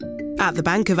At the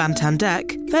Bank of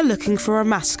Antandek, they're looking for a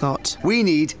mascot. We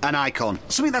need an icon.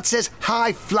 Something that says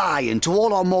high flying to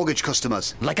all our mortgage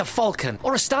customers. Like a falcon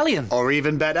or a stallion. Or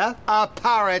even better, a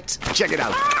parrot. Check it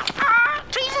out.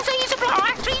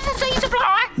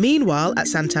 Meanwhile, at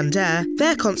Santander,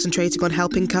 they're concentrating on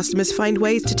helping customers find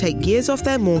ways to take years off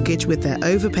their mortgage with their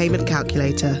overpayment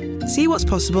calculator. See what's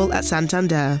possible at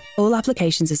Santander. All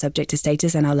applications are subject to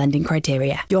status and our lending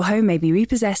criteria. Your home may be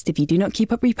repossessed if you do not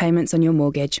keep up repayments on your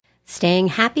mortgage. Staying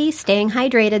happy, staying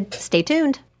hydrated. Stay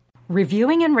tuned.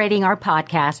 Reviewing and rating our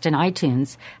podcast in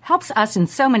iTunes helps us in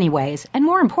so many ways, and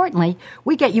more importantly,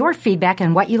 we get your feedback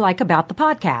on what you like about the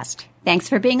podcast. Thanks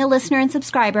for being a listener and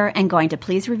subscriber and going to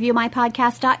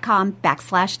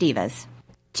pleasereviewmypodcast.com/divas.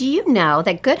 Do you know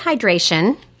that good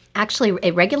hydration, actually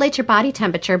it regulates your body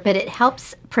temperature, but it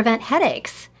helps prevent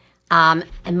headaches and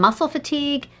muscle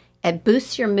fatigue? It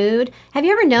boosts your mood. Have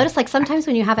you ever noticed, like, sometimes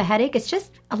when you have a headache,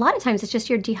 a lot of times it's just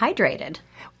you're dehydrated?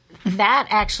 That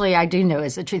actually I do know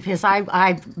is the truth, because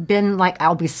I've been like,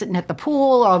 I'll be sitting at the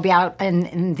pool or I'll be out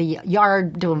in the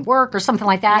yard doing work or something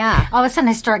like that. Yeah. All of a sudden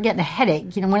I start getting a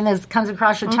headache, one of those comes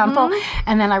across your temple.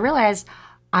 And then I realize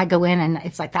I go in and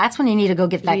it's like, that's when you need to go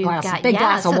get that glass of water.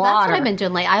 That's what I've been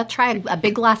doing lately. I'll try a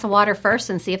big glass of water first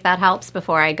and see if that helps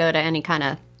before I go to any kind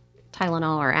of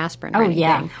Tylenol or aspirin or anything.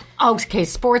 Yeah. Oh, okay,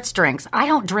 sports drinks. I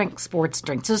don't drink sports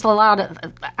drinks. There's a lot of...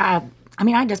 I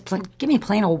just give me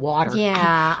plain old water.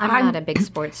 Yeah, I'm not a big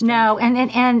sports drink. No,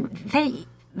 and they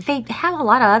have a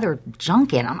lot of other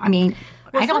junk in them. I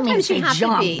don't mean to say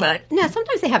junk, but... No,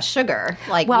 sometimes they have sugar.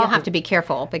 You have to be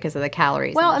careful because of the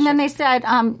calories. Well, and then they said,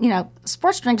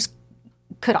 sports drinks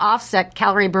could offset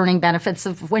calorie-burning benefits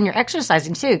of when you're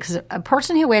exercising, too, because a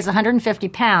person who weighs 150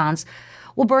 pounds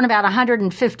will burn about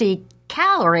 150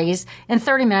 calories in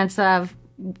 30 minutes of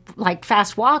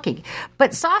fast walking.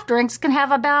 But soft drinks can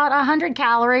have about 100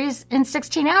 calories in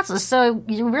 16 ounces. So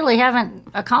you really haven't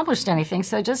accomplished anything.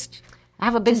 So just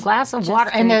have a big glass of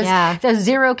water. And those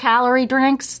zero-calorie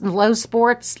drinks, low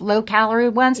calorie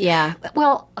ones. Yeah.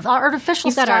 Well, the artificial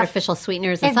You've stuff. got artificial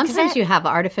sweeteners. And sometimes you have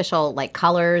artificial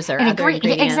colors or other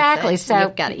ingredients. Exactly.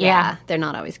 So they're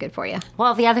not always good for you.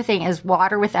 Well, the other thing is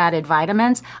water with added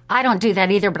vitamins. I don't do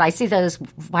that either, but I see those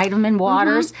vitamin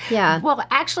waters. Mm-hmm. Yeah. Well,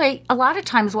 actually, a lot of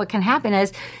times what can happen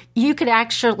is you could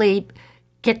actually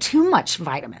get too much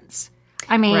vitamins.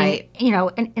 Right.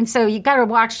 And so you got to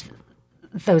watch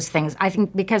those things, I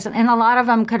think, and a lot of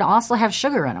them could also have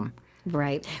sugar in them.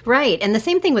 Right. And the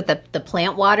same thing with the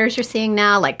plant waters you're seeing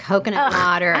now, like coconut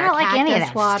water, I don't like any of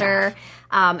that water.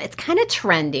 It's kind of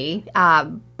trendy,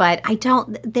 but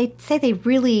they say they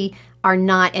really are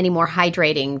not any more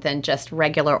hydrating than just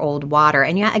regular old water.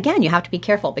 And you have to be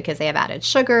careful because they have added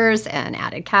sugars and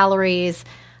added calories.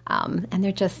 And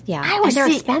they're just,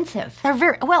 they're expensive. They're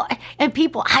very, well, and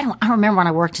people, I remember when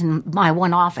I worked in my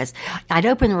one office, I'd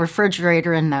open the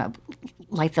refrigerator in the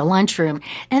lunchroom,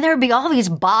 and there'd be all these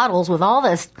bottles with all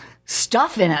this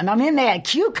stuff in it. They had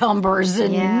cucumbers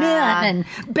and mint and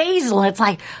basil. It's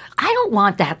like, I don't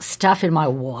want that stuff in my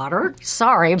water.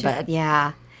 Sorry, but.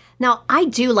 Yeah. Now, I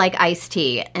do like iced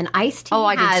tea, and iced tea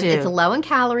it's low in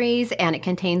calories, and it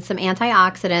contains some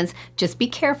antioxidants. Just be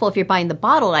careful if you're buying the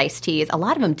bottled iced teas. A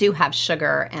lot of them do have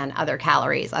sugar and other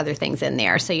calories, other things in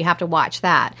there, so you have to watch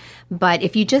that. But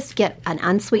if you just get an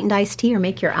unsweetened iced tea or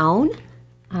make your own,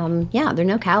 there are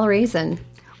no calories, and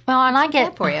I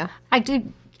get for you.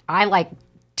 I like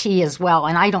tea as well,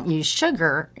 and I don't use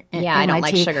sugar in I don't my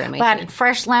like tea, sugar in my tea. But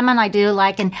fresh lemon I do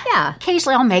like, and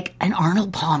occasionally I'll make an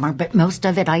Arnold Palmer, but most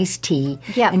of it iced tea.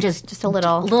 Yeah, and just a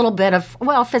little bit of,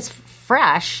 if it's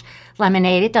fresh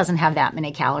lemonade, it doesn't have that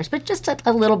many calories, but just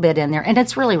a little bit in there, and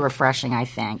it's really refreshing, I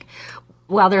think.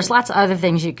 Well, there's lots of other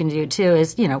things you can do, too,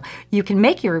 is, you can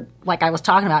make like I was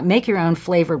talking about, make your own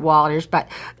flavored waters, but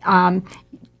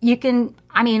you can,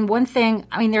 one thing,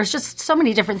 there's just so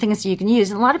many different things you can use.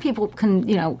 And a lot of people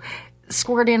can,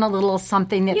 squirt in a little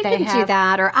something that they have. You can do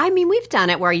that. Or, we've done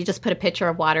it where you just put a pitcher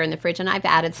of water in the fridge, and I've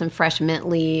added some fresh mint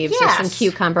leaves or some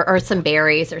cucumber or some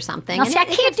berries or something. Now, see, I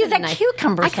can't do that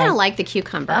cucumber thing. I kind of like the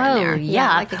cucumber in there. Yeah.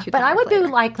 I like the cucumber but I would flavor.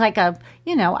 do like a,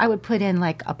 I would put in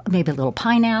maybe a little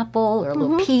pineapple or a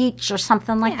little peach or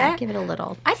something like that. Give it a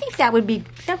little. I think that would be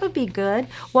good.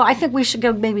 Well, I think we should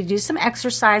go maybe do some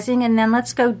exercising, and then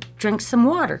let's go drink some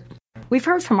water. We've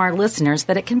heard from our listeners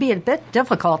that it can be a bit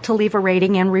difficult to leave a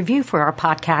rating and review for our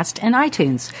podcast in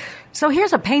iTunes. So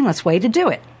here's a painless way to do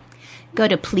it. Go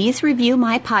to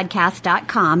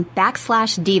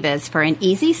pleasereviewmypodcast.com/divas for an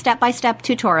easy step-by-step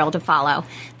tutorial to follow.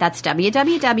 That's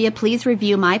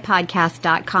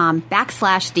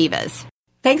www.pleasereviewmypodcast.com/divas.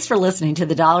 Thanks for listening to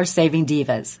the Dollar Saving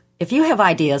Divas. If you have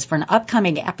ideas for an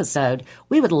upcoming episode,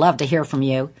 we would love to hear from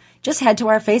you. Just head to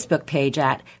our Facebook page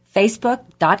at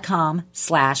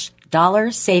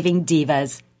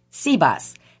facebook.com/DollarSavingDivas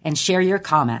CBUS and share your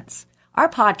comments. Our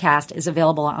podcast is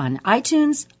available on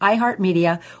iTunes,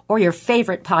 iHeartMedia, or your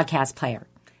favorite podcast player.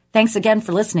 Thanks again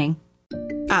for listening.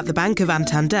 At the Bank of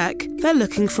Antandek, they're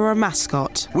looking for a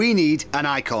mascot. We need an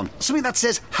icon. Something that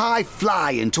says high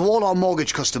flying to all our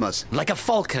mortgage customers. Like a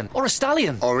falcon or a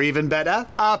stallion. Or even better,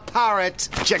 a parrot.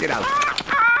 Check it out.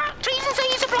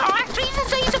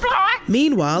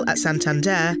 Meanwhile, at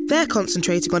Santander, they're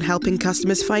concentrating on helping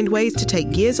customers find ways to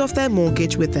take years off their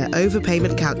mortgage with their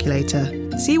overpayment calculator.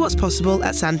 See what's possible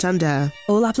at Santander.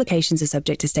 All applications are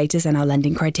subject to status and our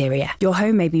lending criteria. Your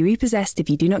home may be repossessed if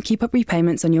you do not keep up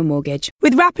repayments on your mortgage.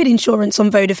 With Rapid Insurance on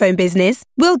Vodafone Business,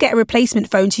 we'll get a replacement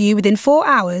phone to you within 4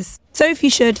 hours. So if you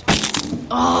should...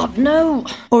 Oh, no.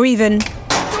 Or even...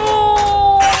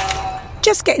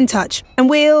 Just get in touch and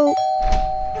we'll...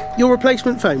 Your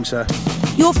replacement phone, sir?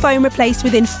 Your phone replaced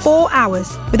within 4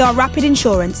 hours with our Rapid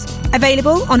Insurance.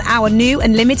 Available on our new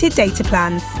and limited data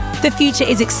plans. The future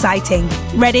is exciting.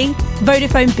 Ready?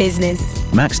 Vodafone Business.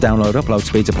 Max download upload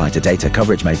speeds apply to data.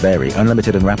 Coverage may vary.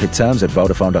 Unlimited and rapid terms at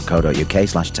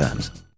vodafone.co.uk/terms.